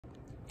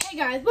Hey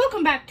guys,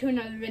 welcome back to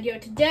another video.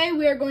 Today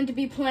we are going to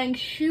be playing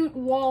Shoot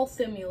Wall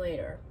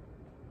Simulator.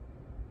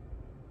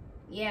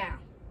 Yeah.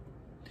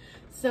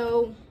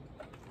 So,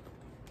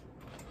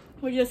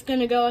 we're just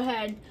gonna go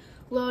ahead,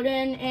 load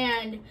in,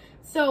 and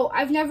so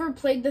I've never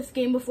played this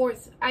game before.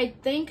 I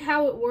think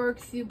how it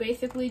works, you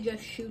basically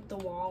just shoot the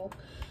wall.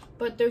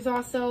 But there's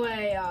also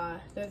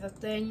there's a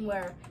thing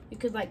where you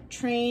could like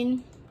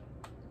train,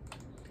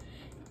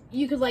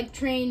 the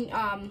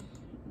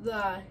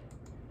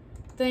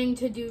thing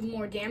to do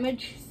more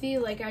damage. See,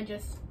 like I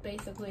just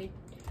basically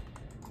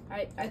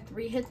I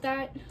 3-hit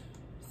that.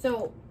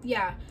 So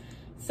yeah,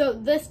 so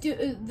this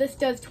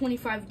does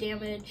 25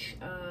 damage.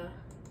 Okay.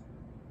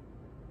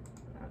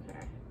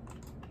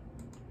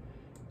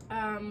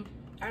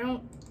 I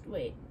don't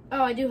wait.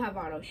 Oh, I do have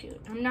auto shoot.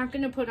 I'm not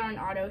gonna put on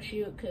auto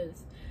shoot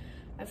because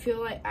I feel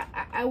like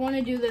I want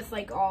to do this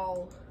like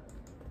all.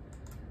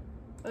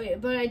 Okay,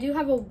 but I do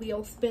have a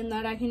wheel spin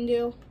that I can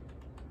do.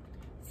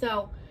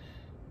 So.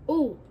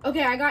 Ooh,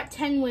 okay, I got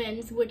 10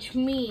 wins, which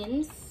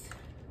means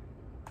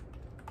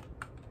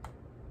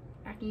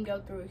I can go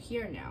through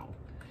here now.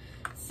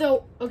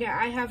 So, okay,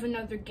 I have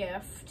another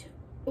gift.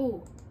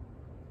 Ooh,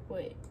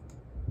 wait,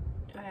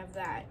 I have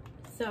that.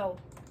 So,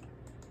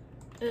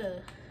 I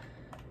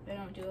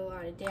don't do a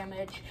lot of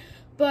damage.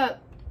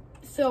 But,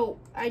 so,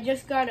 I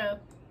just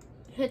gotta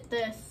hit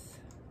this.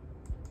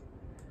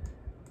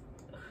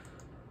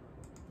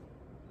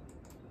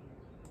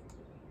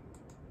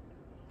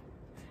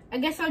 I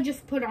guess I'll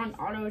just put on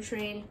auto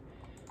train.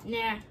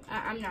 Nah,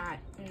 I'm not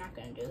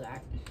gonna do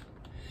that.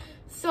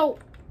 So,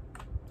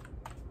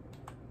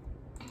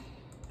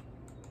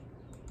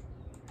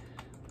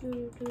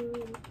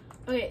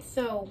 okay,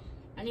 so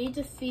I need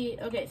to see.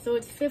 Okay, so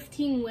it's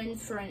 15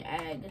 wins for an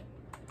egg.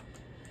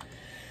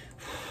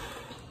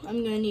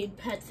 I'm gonna need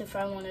pets if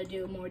I want to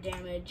do more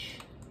damage.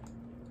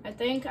 I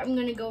think I'm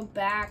gonna go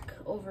back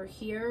over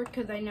here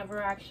because I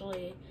never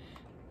actually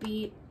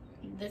beat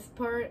this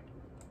part.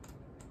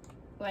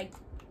 Like,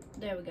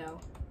 there we go.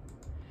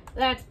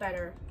 That's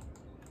better.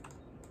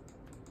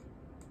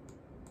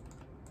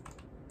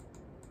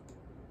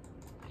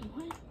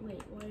 What?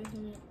 Wait, why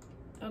isn't it?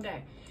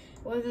 Okay.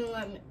 It wasn't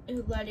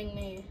letting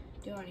me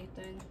do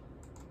anything.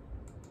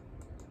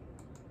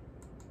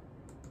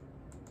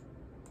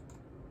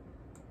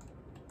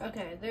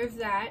 Okay, there's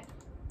that.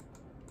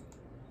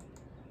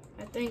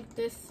 I think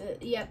this,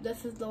 yep,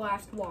 this is the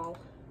last wall.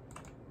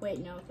 Wait,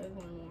 no, there's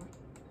one more.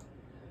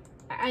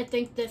 I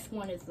think this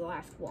one is the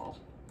last wall.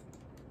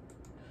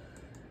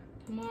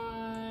 Come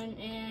on,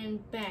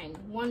 and bang,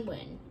 1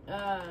 win.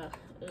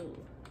 Ooh.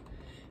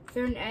 Is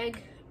there an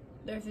egg?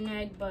 There's an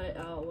egg, but,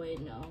 oh, wait,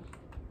 no.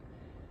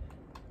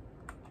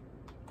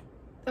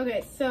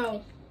 Okay,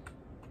 so.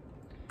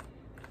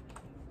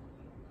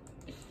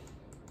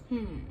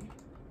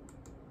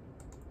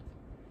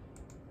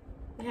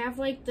 I have,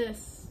 like,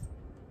 this.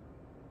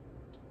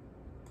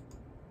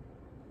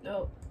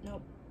 Oh,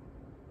 nope.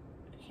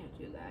 I can't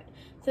do that.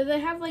 So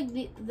they have, like,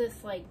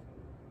 this, like,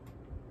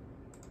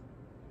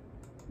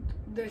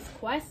 there's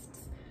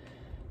quests.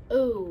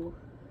 Ooh.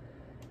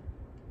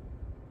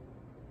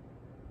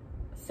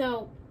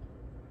 So,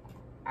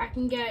 I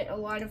can get a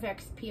lot of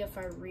XP if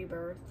I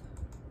rebirth.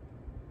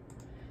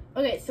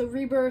 Okay, so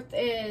rebirth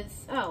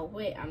is, oh,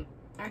 wait,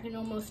 I can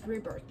almost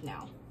rebirth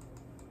now.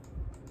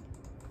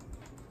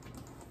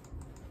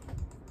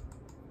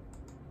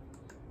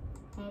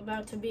 I'm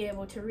about to be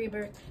able to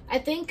rebirth. I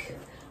think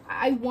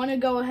I want to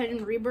go ahead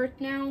and rebirth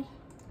now.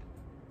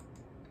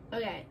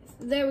 Okay,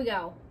 there we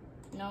go.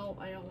 No,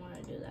 I don't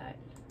want to do that.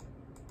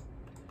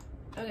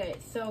 Okay,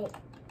 so.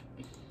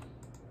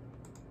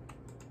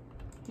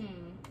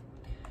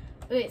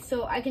 Okay,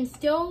 so I can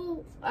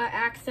still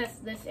access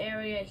this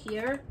area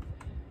here.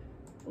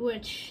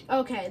 Which,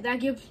 okay,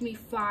 that gives me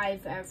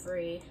 5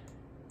 every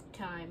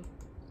time.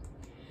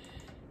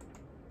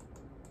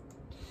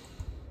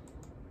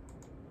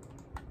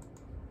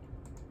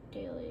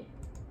 Daily.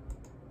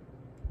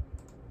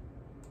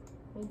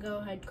 We'll go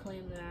ahead and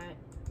claim that.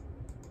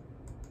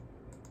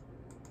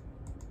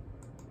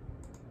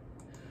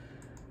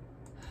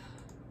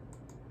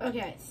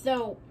 Okay,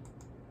 so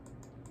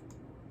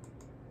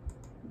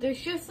there's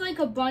just like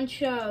a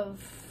bunch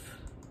of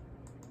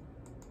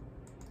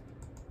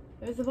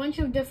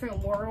different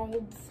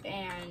worlds,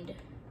 and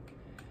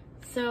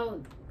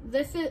so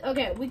this is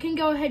okay. We can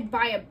go ahead and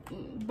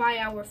buy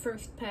our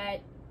first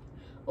pet.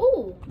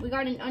 Oh, we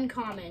got an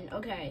uncommon.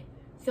 Okay,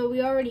 so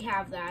we already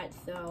have that.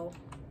 So,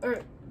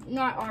 or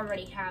not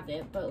already have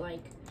it, but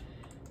like,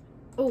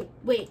 oh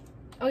wait.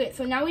 Okay,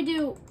 so now we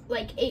do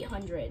like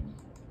 800.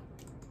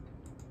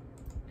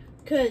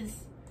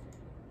 Cause,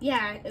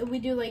 yeah, we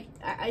do like,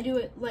 I do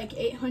it like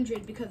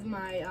 800 because of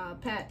my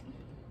pet.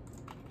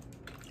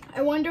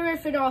 I wonder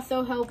if it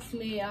also helps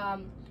me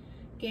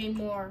gain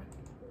more.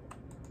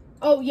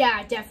 Oh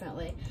yeah,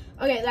 definitely.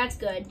 Okay, that's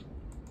good.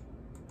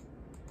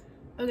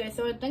 Okay,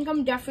 so I think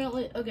I'm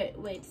definitely, okay,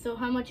 wait, so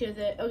how much is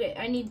it? Okay,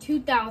 I need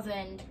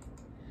 2,000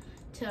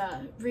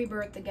 to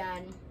rebirth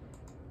again.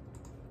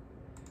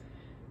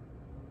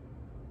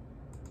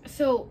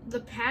 So the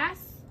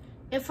pass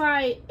if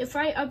I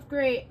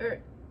upgrade, or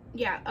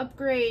yeah,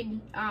 upgrade,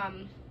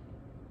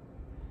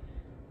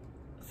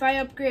 if I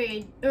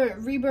upgrade or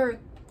rebirth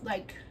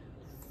like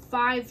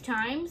 5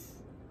 times,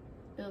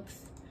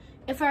 oops.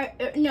 If I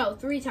no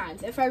 3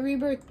 times. If I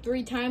rebirth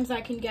 3 times,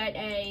 I can get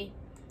a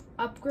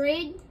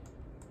upgrade,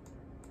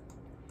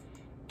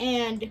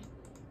 and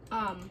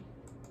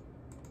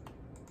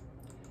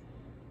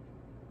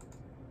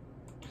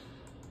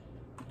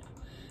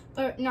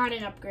or not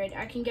an upgrade.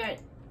 I can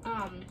get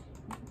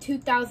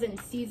 2,000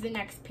 season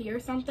XP or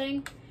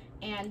something,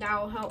 and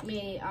that'll help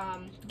me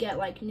get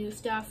like new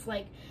stuff.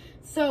 Like,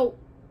 so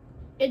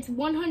it's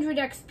 100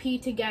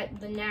 XP to get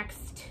the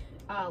next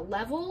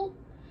level,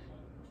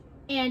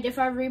 and if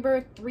I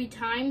rebirth 3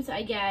 times,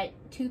 I get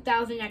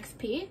 2,000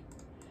 XP.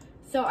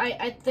 So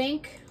I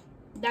think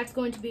that's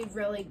going to be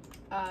really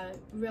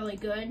really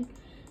good,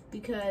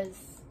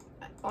 because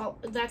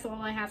that's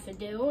all I have to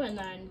do, and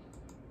then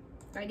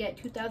I get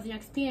 2,000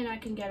 XP and I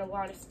can get a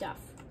lot of stuff.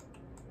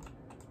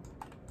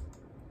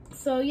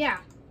 So yeah.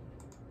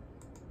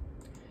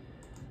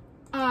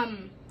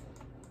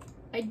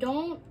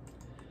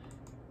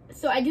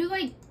 So I do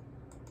like,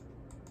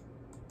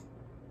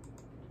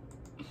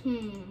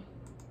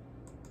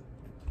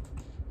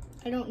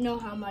 I don't know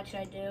how much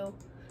I do,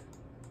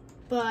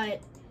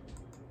 but,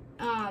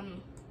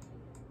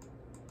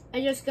 I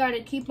just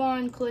gotta keep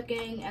on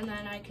clicking, and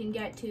then I can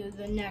get to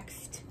the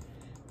next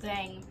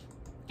thing,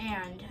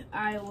 and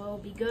I will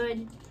be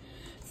good.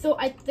 So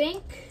I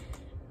think,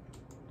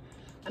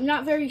 I'm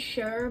not very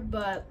sure,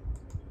 but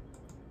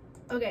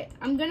okay,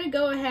 I'm gonna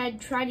go ahead,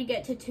 try to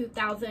get to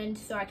 2,000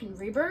 so I can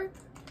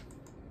rebirth.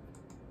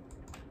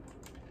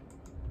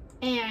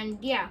 And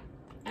yeah,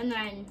 and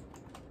then,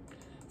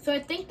 so I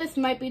think this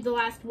might be the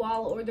last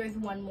wall, or there's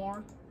one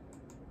more.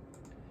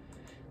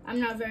 I'm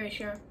not very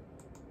sure.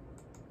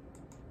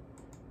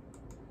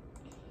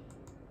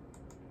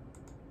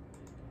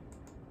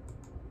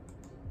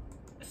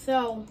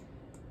 So,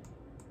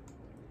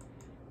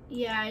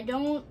 yeah, I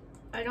don't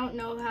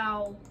know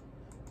how,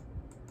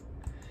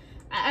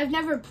 I've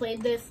never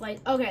played this, like,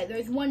 okay,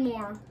 there's one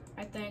more,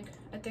 I think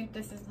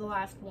this is the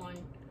last one.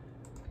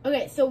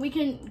 Okay, so we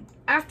can,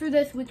 after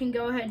this, we can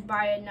go ahead and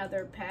buy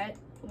another pet.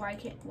 Why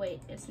can't,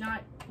 wait, it's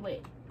not,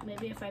 wait,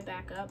 maybe if I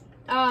back up.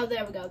 Oh,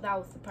 there we go, that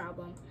was the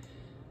problem.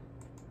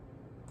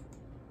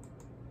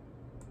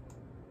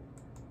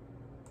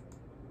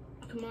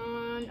 Come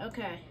on,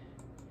 okay.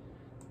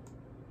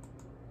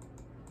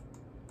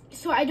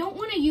 So I don't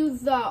want to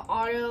use the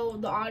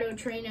auto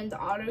train and the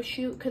auto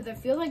shoot, because I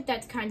feel like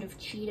that's kind of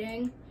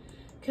cheating.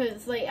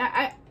 Because like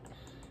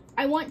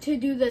I want to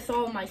do this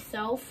all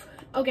myself.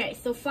 Okay,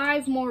 so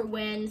 5 more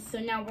wins. So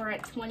now we're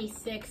at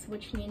 26,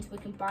 which means we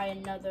can buy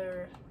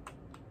another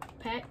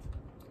pet.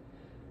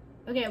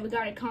 Okay, we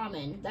got a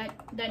common.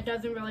 That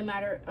doesn't really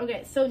matter.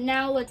 Okay, so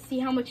now let's see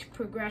how much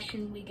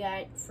progression we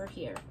get for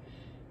here.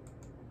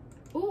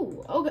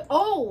 Ooh, okay.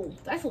 Oh,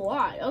 that's a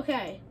lot.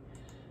 Okay.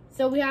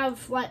 So we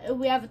have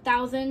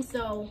 1,000,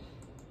 so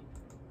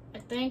I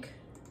think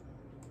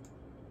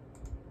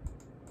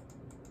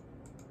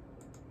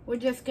we're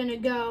just gonna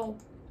go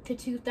to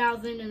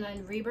 2,000 and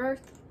then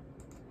rebirth.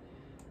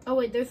 Oh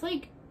wait, there's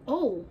like,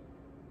 oh,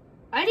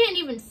 I didn't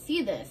even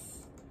see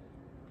this.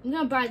 I'm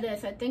gonna buy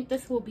this. I think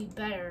this will be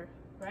better,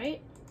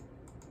 right?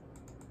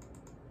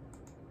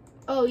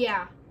 Oh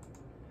yeah.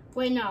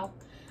 Wait, no.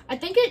 I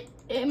think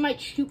it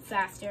might shoot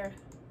faster.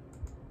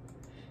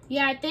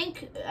 Yeah, I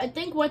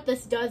think what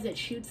this does, it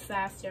shoots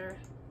faster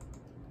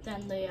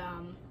than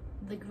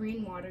the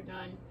green water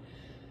gun.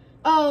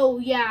 Oh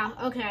yeah,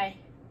 okay.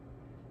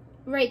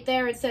 Right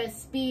there it says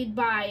speed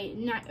by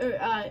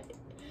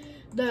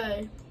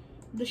the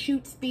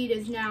shoot speed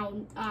is now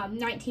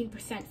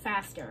 19%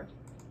 faster.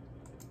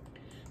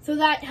 So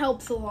that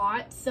helps a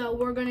lot. So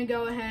we're gonna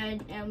go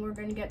ahead and we're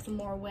gonna get some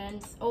more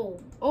wins. Oh.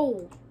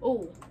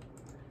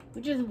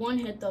 We just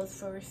one-hit those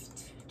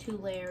first 2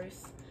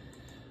 layers.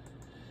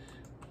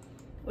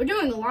 We're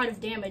doing a lot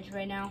of damage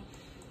right now.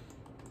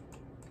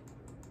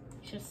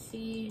 Just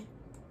see.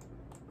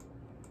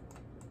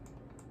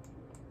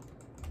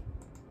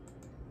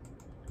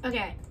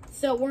 Okay,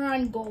 so we're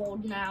on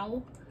gold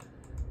now.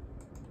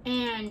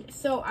 And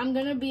so I'm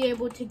gonna be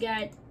able to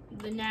get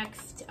the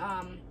next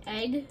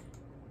egg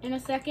in a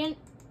second.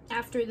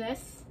 After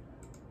this,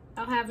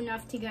 I'll have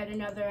enough to get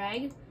another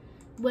egg,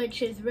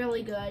 which is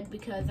really good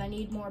because I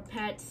need more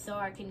pets so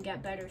I can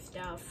get better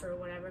stuff or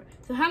whatever.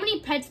 So how many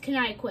pets can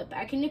I equip?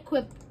 I can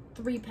equip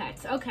 3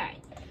 pets. Okay,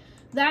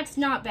 that's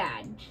not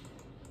bad.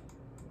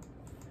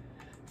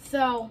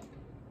 So,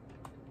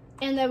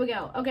 and there we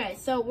go. Okay,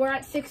 so we're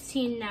at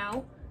 16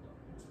 now.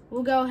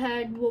 We'll go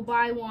ahead, we'll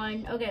buy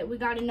one. Okay, we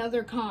got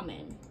another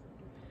common.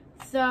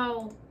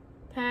 So,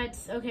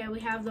 pets, okay, we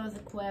have those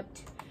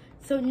equipped.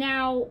 So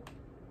now,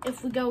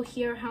 if we go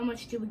here, how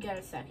much do we get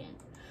a second?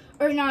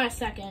 Or not a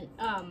second,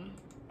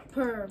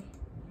 per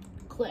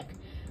click.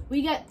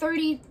 We get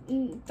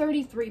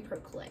 33 per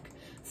click.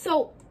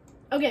 So,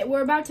 okay,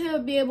 we're about to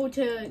be able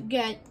to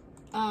get,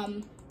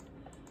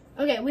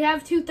 okay, we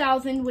have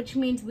 2,000, which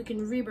means we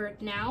can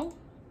rebirth now.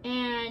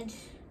 And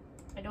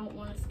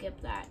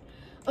skip that.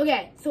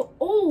 Okay, so,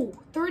 oh,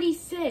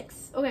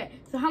 36. Okay,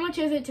 so how much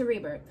is it to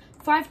rebirth?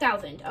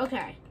 5,000,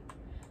 okay.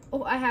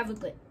 Oh, I have a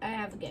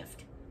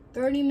gift.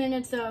 30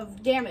 minutes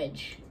of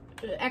damage.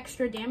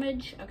 Extra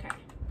damage, okay.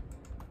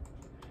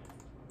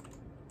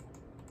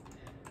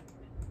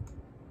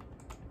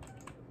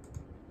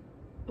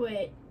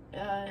 Wait,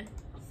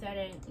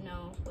 setting,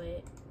 no,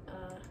 wait,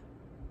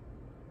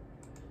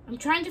 I'm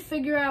trying to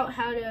figure out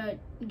how to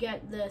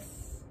get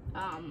this,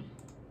 how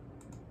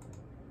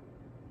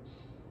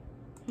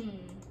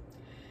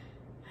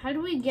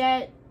do we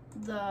get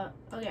the,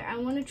 okay, I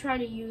want to try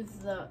to use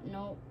the,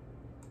 no,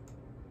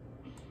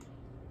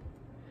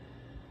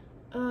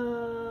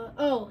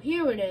 oh,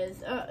 here it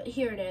is,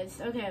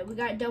 okay, we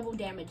got double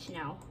damage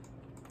now.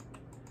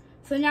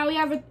 So now we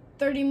have a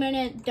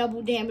 30-minute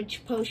double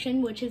damage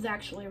potion, which is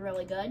actually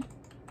really good.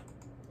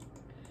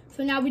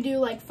 So now we do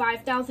like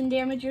 5,000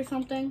 damage or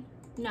something?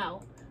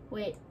 No,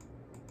 wait,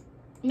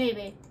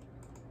 maybe.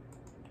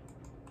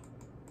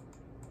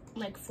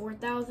 Like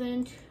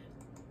 4,000,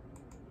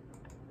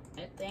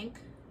 I think.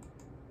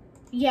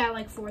 Yeah,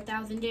 like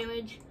 4,000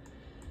 damage.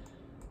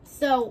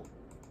 So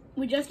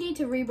we just need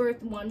to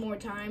rebirth one more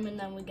time and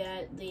then we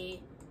get the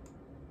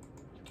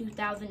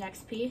 2,000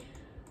 XP.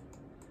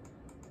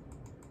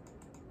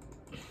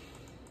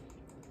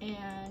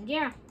 And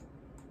yeah,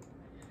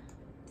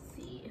 let's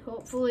see,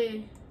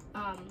 hopefully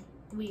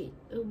we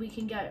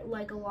can get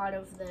like a lot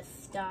of this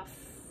stuff,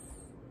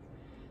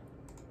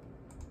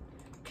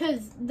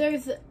 because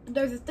there's a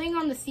thing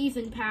on the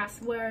season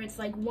pass where it's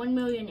like 1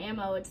 million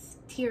ammo. It's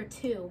tier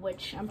 2,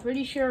 which I'm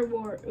pretty sure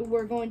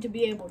we're going to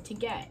be able to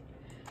get.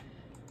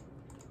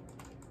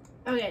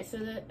 Okay, so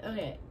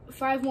okay,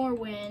 5 more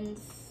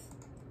wins.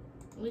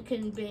 We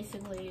can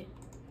basically,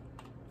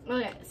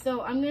 okay,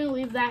 so I'm gonna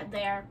leave that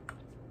there.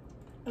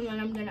 And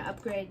then I'm gonna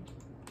upgrade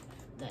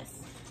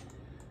this.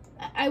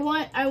 I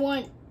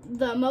want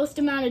the most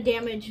amount of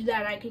damage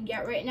that I can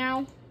get right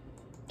now,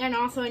 and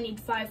also I need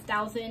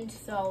 5,000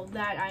 so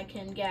that I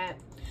can get.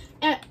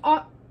 And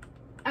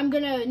I'm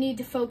gonna need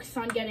to focus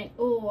on getting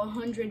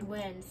 100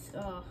 wins.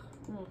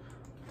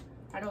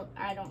 I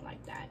don't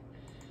like that.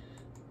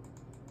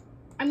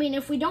 I mean,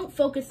 if I don't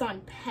focus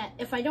on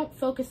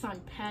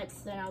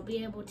pets, then I'll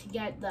be able to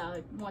get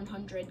the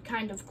 100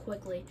 kind of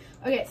quickly.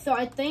 Okay, so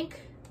I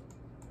think.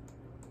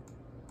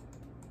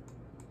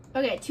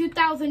 Okay,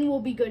 2,000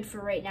 will be good for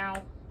right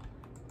now.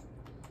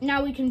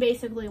 Now we can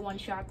basically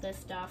one-shot this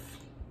stuff.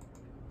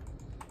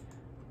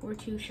 We're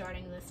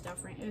two-shotting this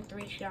stuff, right? Or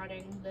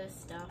three-shotting this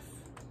stuff.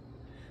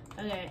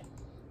 Okay,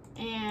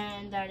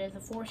 and that is a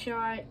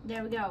 4-shot.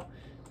 There we go.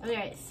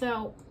 Okay,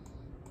 so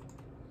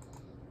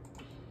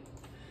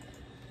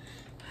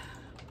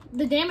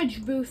the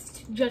damage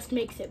boost just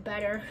makes it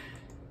better.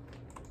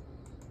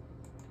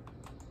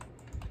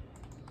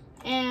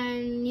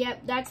 And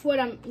yep, that's what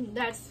I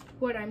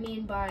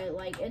mean by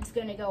like it's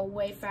gonna go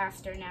way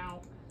faster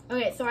now.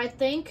 Okay, so I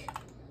think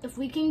if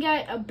we can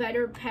get a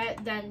better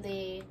pet than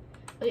the,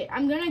 okay,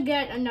 I'm gonna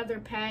get another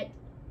pet.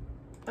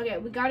 Okay,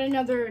 we got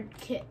another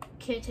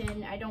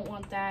kitten. I don't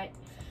want that.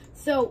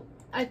 So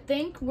I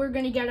think we're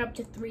gonna get up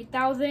to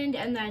 3,000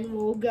 and then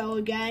we'll go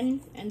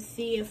again and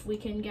see if we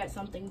can get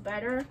something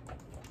better.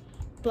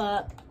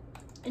 But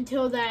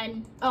until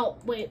then, oh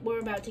wait, we're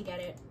about to get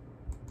it.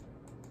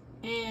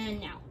 And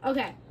now,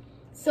 okay,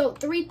 so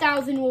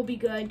 3,000 will be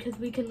good because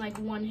we can like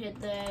one-hit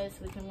this,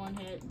 we can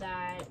one-hit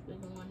that, we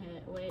can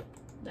one-hit, wait,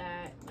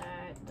 that.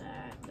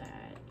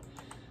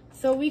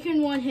 So we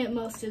can one-hit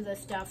most of the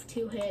stuff,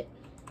 2-hit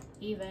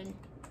even.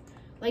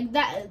 Like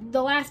that,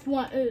 the last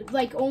one,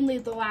 like only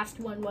the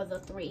last one was a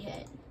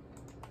 3-hit.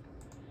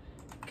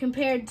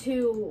 Compared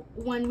to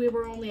when we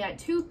were only at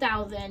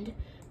 2,000,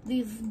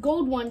 these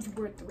gold ones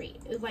were 3.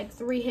 It was like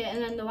 3-hit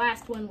and then the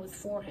last one was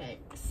 4-hit.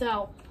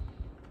 So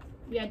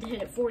we had to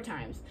hit it 4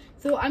 times.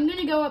 So I'm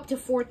gonna go up to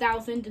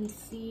 4,000 and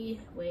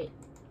see,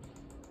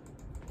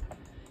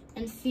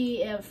 and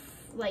see if,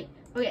 like,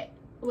 okay,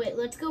 wait,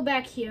 let's go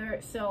back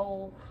here.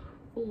 So,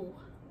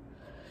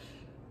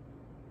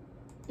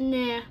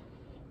 nah,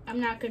 I'm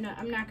not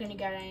gonna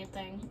get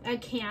anything. I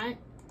can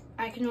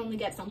only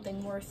get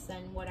something worse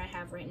than what I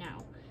have right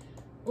now.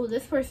 Oh,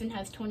 this person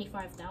has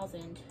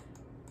 25,000.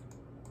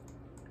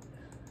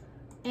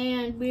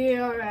 And we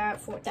are at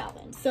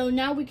 4,000. So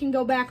now we can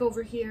go back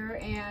over here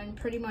and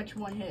pretty much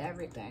one-hit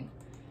everything.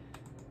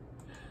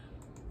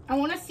 I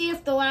want to see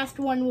if the last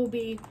one will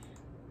be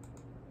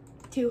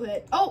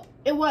 2-hit. Oh,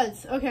 it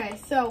was. Okay,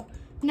 so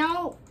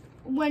now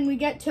when we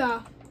get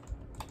to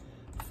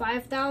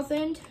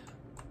 5,000,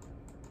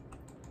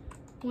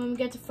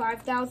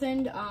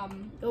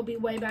 it'll be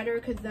way better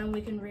because then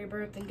we can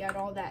rebirth and get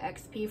all that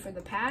XP for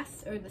the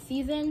pass or the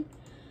season.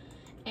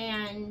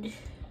 And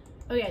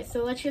okay,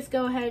 so let's just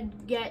go ahead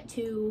and get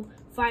to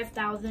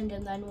 5,000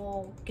 and then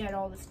we'll get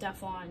all the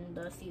stuff on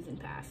the season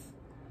pass.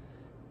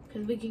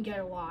 Because we can get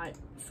a lot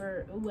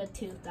with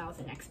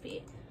 2,000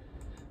 XP.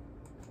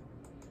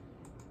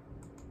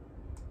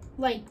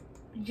 Like,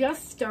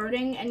 just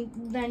starting and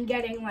then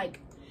getting like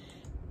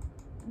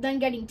then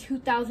getting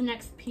 2,000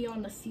 XP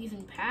on the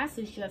season pass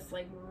is just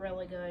like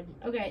really good.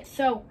 Okay,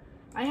 so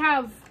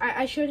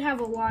I should have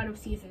a lot of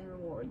season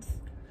rewards.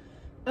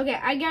 Okay,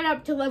 I get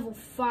up to level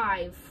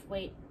 5.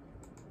 Wait.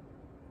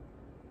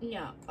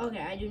 No,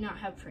 okay, I do not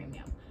have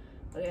premium.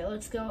 Okay,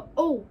 let's go.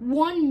 Oh,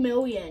 1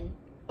 million.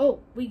 Oh,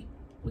 we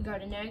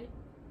got an egg.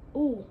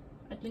 Oh,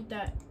 I think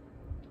that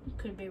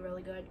could be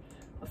really good.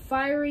 A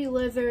fiery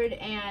lizard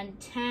and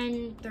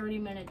 10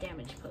 30-minute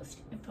damage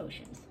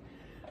potions.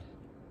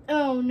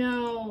 Oh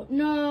no,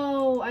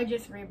 no, I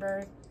just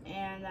rebirthed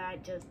and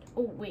that just,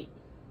 oh wait.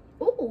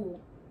 Oh,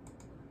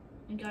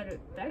 I got a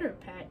better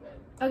pet.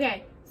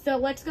 Okay, so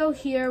let's go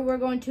here. We're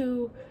going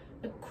to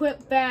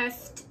equip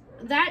best.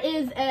 That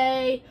is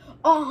a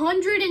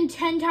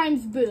 110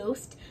 times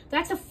boost.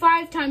 That's a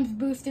 5 times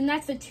boost, and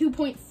that's a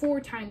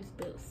 2.4 times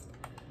boost.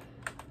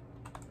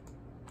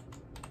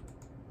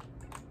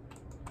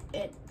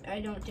 I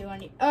don't do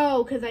any,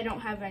 oh, because I don't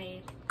have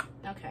any,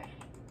 okay.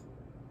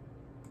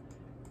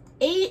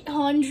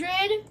 800?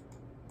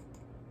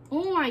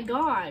 Oh my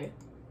god.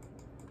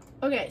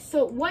 Okay,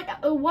 so what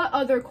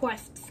other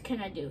quests can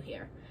I do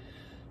here?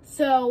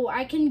 So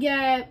I can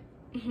get,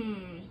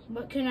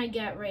 what can I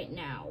get right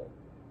now?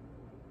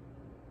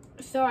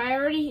 So I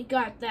already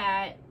got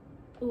that.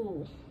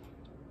 Ooh.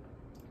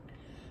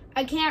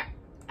 I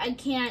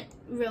can't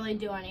really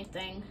do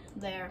anything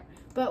there.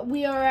 But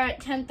we are at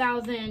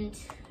 10,000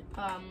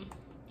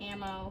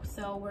 ammo,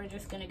 so we're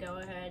just gonna go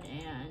ahead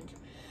and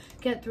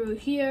get through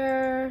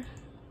here.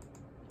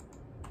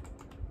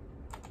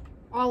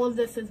 All of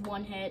this is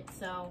one hit,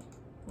 so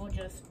we'll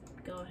just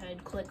go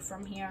ahead, click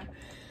from here.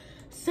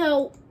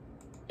 So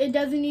it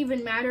doesn't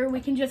even matter,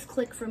 we can just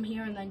click from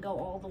here and then go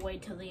all the way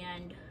to the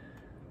end.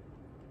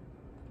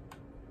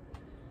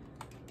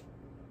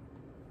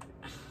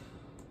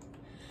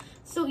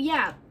 So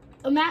yeah,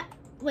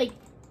 like,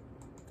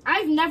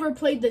 I've never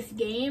played this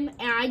game,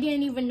 and I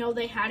didn't even know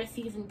they had a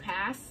season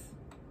pass.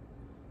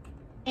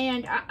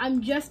 And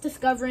I'm just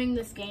discovering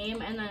this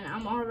game, and then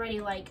I'm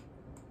already like,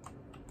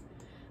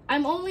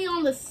 I'm only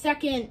on the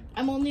second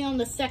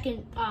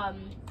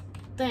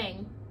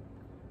thing.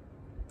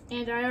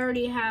 And I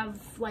already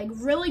have like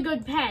really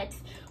good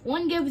pets.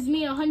 One gives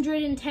me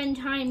 110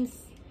 times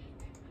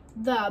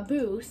the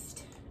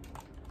boost,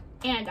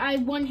 and I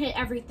one hit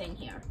everything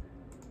here.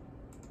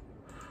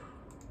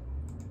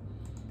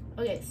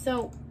 Okay,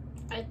 so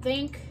I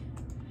think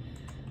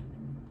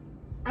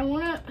I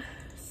wanna,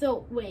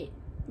 so wait,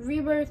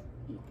 rebirthing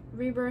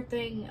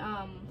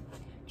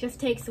just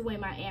takes away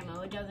my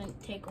ammo. It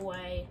doesn't take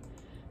away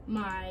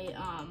my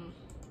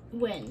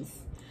wins.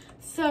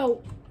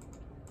 So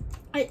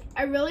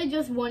I really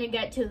just want to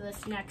get to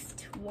this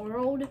next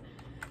world.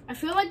 I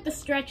feel like the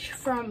stretch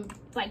from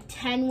like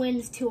 10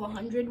 wins to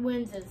 100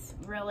 wins is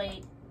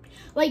really,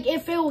 like,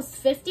 if it was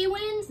 50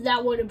 wins,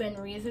 that would have been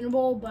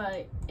reasonable,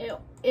 but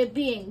it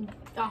being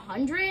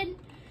 100,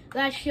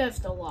 that's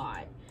just a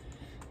lot.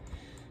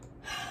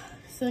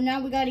 So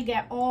now we got to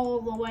get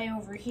all the way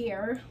over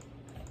here.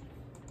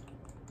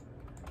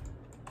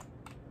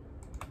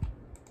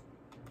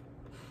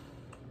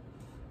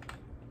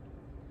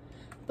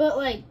 But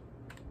like,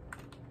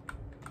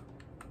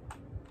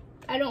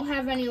 I don't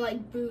have any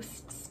like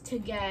boosts to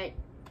get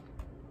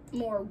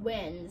more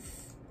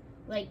wins.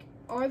 Like,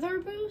 are there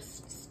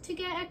boosts to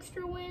get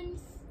extra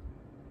wins?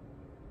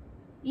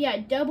 Yeah,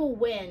 double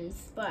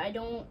wins, but I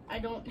don't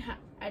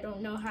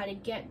know how to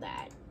get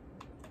that.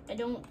 I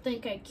don't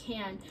think I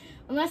can.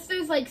 Unless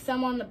there's like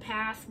some on the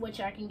path which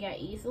I can get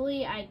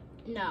easily.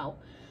 No.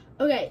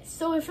 Okay,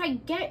 so if I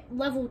get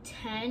level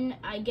 10,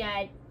 I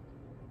get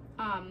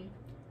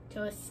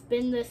to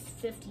spin this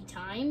 50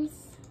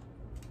 times.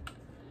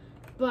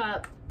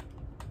 But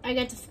I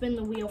get to spin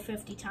the wheel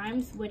 50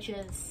 times, which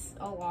is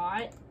a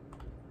lot.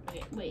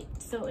 Okay, wait.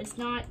 So it's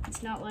not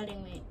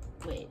letting me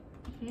wait.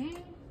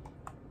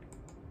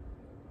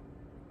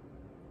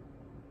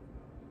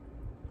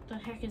 What the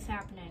heck is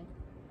happening?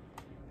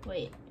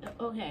 Wait,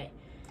 okay.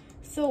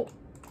 So,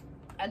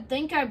 I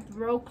think I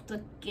broke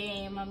the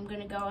game. I'm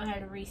gonna go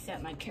ahead and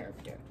reset my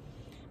character.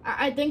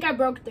 I think I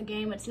broke the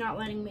game. It's not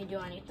letting me do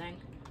anything.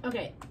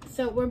 Okay,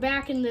 so we're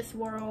back in this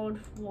world.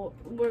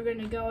 We're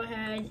gonna go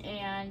ahead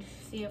and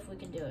see if we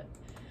can do it.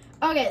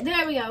 Okay,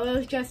 there we go.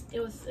 It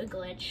was a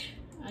glitch.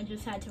 I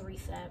just had to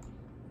reset.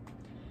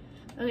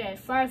 Okay,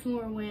 5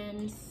 more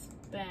wins.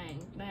 Bang,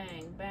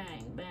 bang,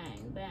 bang,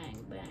 bang,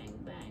 bang, bang,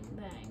 bang,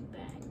 bang,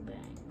 bang,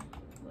 bang.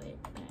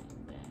 Wait, bang,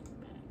 bang,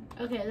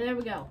 bang. Okay, there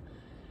we go.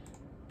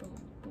 Boom,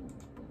 boom,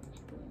 boom,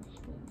 boom,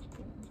 boom,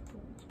 boom,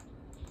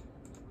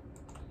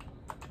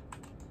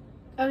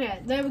 boom. Okay,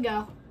 there we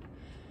go.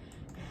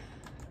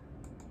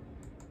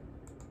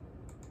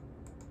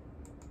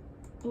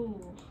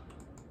 Ooh.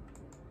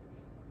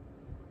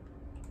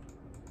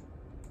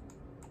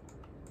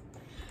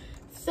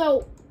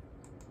 So,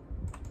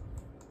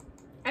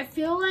 I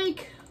feel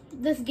like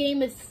this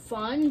game is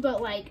fun,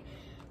 but like,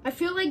 I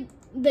feel like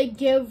they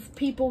give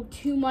people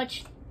too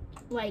much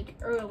like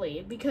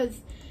early,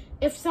 because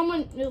if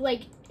someone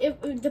like,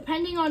 if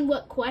depending on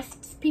what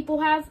quests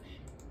people have,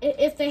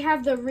 if they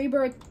have the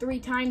rebirth 3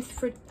 times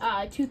for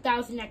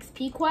 2000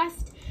 XP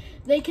quest,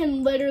 they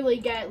can literally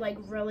get like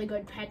really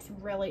good pets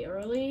really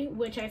early,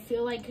 which I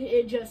feel like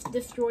it just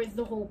destroys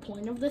the whole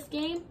point of this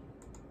game.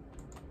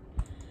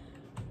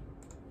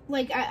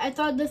 Like, I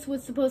thought this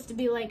was supposed to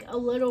be like a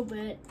little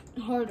bit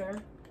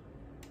harder.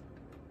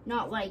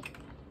 Not like,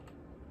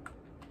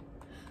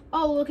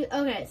 oh, look at,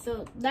 okay,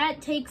 so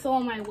that takes all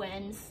my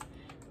wins,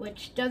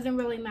 which doesn't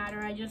really matter.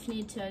 I just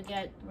need to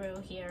get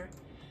through here.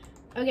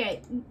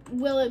 Okay,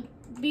 will it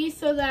be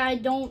so that I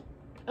don't,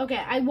 okay,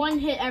 I one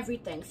hit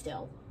everything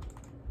still.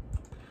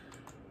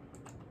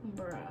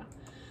 Bruh.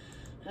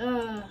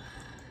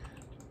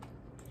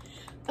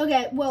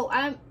 Okay, well,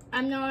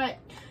 I'm not,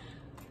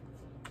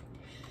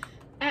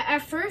 at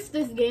first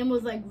this game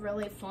was like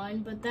really fun,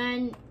 but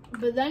then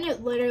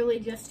it literally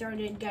just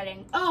started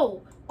getting,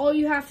 oh, all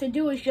you have to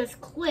do is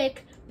just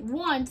click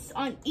once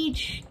on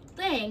each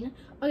thing.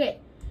 Okay,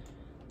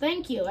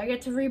 thank you, I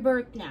get to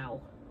rebirth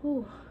now.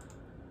 Whew.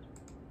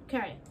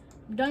 Okay,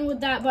 I'm done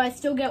with that, but I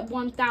still get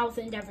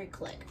 1000 every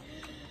click.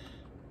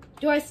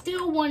 Do I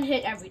still one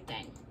hit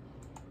everything?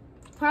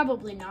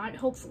 Probably not,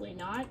 hopefully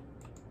not.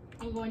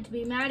 I'm going to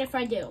be mad if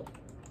I do.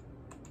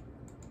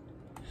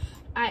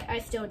 I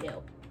still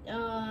do.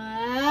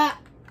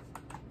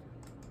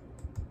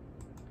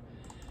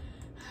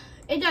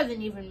 It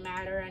doesn't even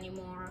matter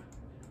anymore.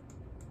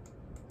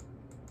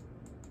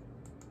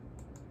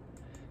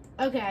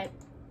 Okay.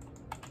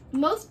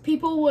 Most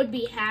people would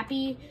be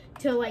happy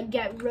to like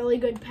get really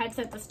good pets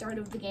at the start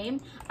of the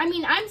game. I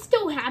mean, I'm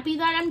still happy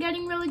that I'm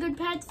getting really good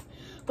pets,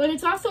 but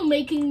it's also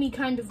making me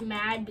kind of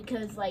mad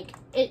because like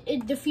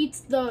it defeats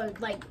the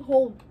like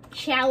whole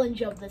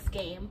challenge of this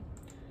game.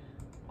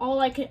 All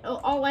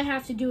I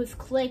have to do is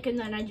click and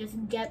then I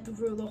just get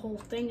through the whole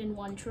thing in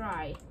one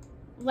try.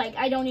 Like,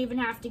 I don't even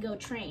have to go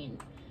train.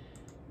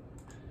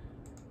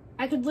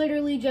 I could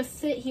literally just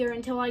sit here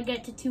until I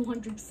get to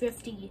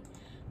 250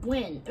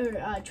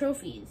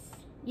 trophies.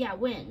 Yeah,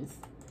 wins.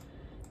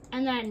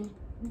 And then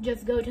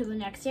just go to the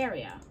next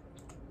area.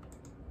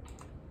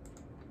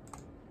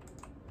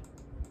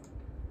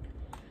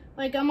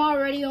 Like, I'm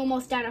already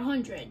almost at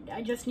 100.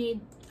 I just need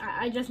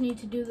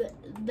to do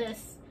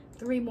this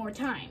 3 more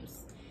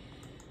times.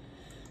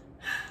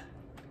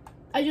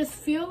 I just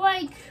feel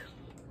like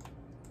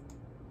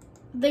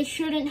they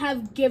shouldn't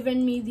have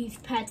given me these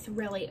pets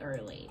really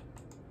early.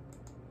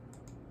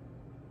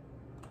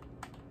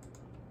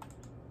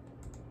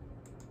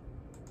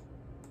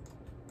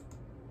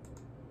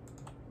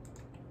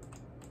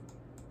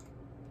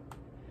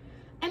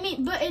 I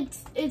mean, but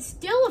it's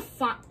still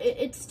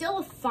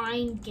a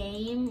fine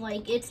game.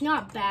 Like, it's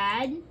not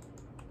bad.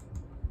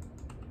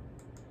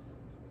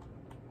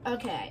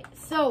 Okay,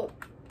 so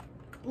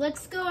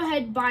let's go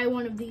ahead and buy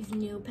one of these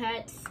new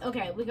pets.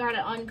 Okay, we got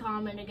an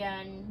uncommon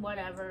again.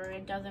 Whatever,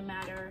 it doesn't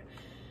matter.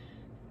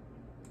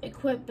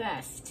 Equip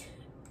best.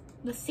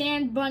 The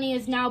sand bunny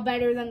is now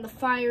better than the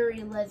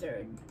fiery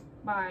lizard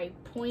by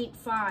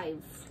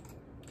 0.5.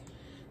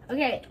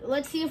 Okay,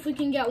 let's see if we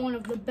can get one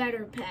of the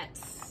better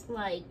pets.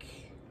 Like,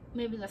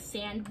 maybe the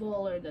sand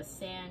bull or the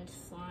sand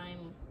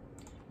slime.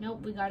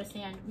 Nope, we got a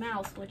sand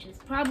mouse, which is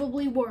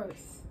probably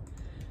worse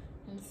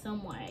in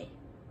some way.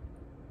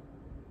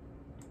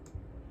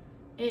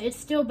 It's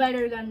still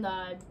better than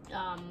the,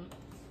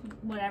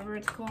 whatever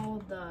it's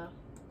called, the,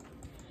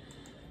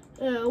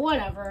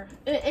 whatever.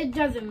 It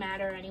doesn't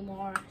matter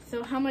anymore.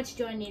 So how much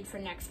do I need for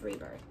next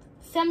rebirth?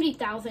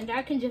 70,000.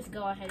 I can just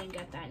go ahead and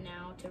get that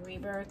now to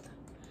rebirth.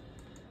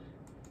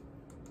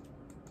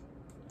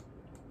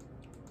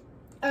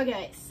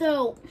 Okay,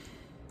 so,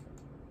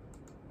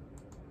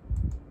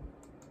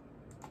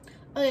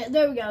 okay,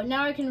 there we go.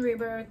 Now I can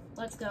rebirth.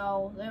 Let's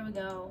go. There we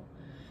go.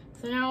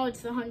 So now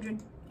it's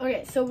 100.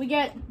 Okay, so we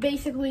get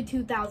basically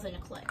 2,000 a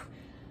click.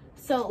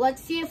 So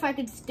let's see if I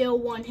could still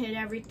one hit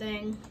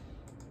everything.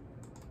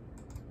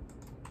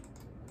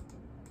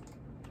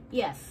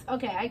 Yes,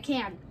 okay, I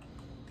can.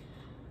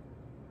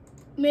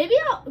 Maybe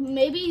I'll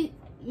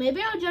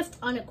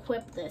just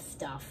unequip this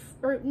stuff.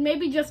 Or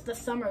maybe just the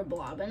summer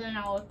blob, and then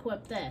I'll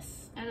equip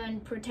this. And then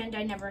pretend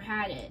I never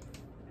had it.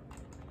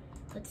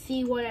 Let's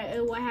see what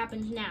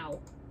happens now.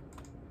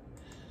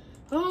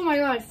 Oh my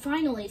god,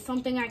 finally,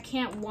 something I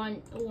can't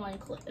one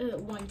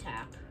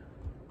tap.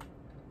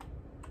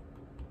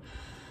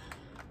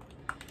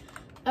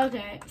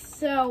 Okay,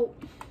 so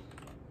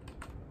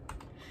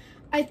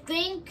I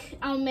think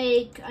I'll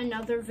make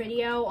another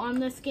video on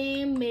this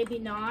game, maybe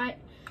not,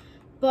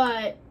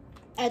 but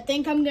I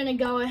think I'm gonna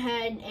go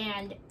ahead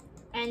and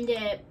end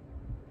it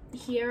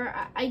here.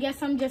 I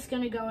guess I'm just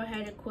gonna go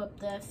ahead and equip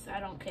this. I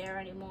don't care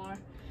anymore.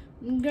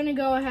 I'm gonna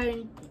go ahead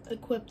and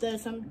equip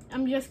this.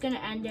 I'm just gonna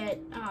end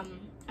it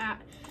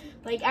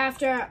like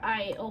after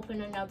I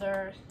open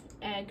another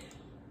egg.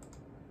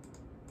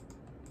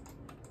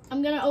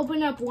 I'm gonna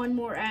open up one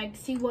more egg,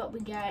 see what we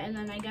get, and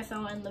then I guess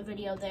I'll end the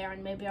video there,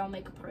 and maybe I'll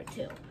make a part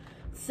 2.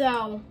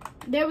 So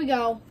there we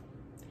go.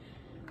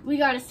 We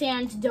got a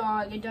sand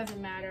dog. It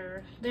doesn't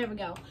matter. There we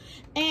go.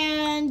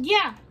 And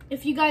yeah,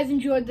 if you guys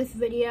enjoyed this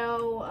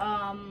video,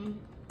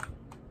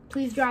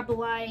 Please drop a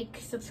like,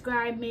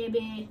 subscribe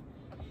maybe.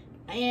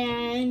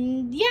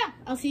 And yeah,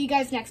 I'll see you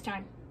guys next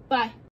time. Bye.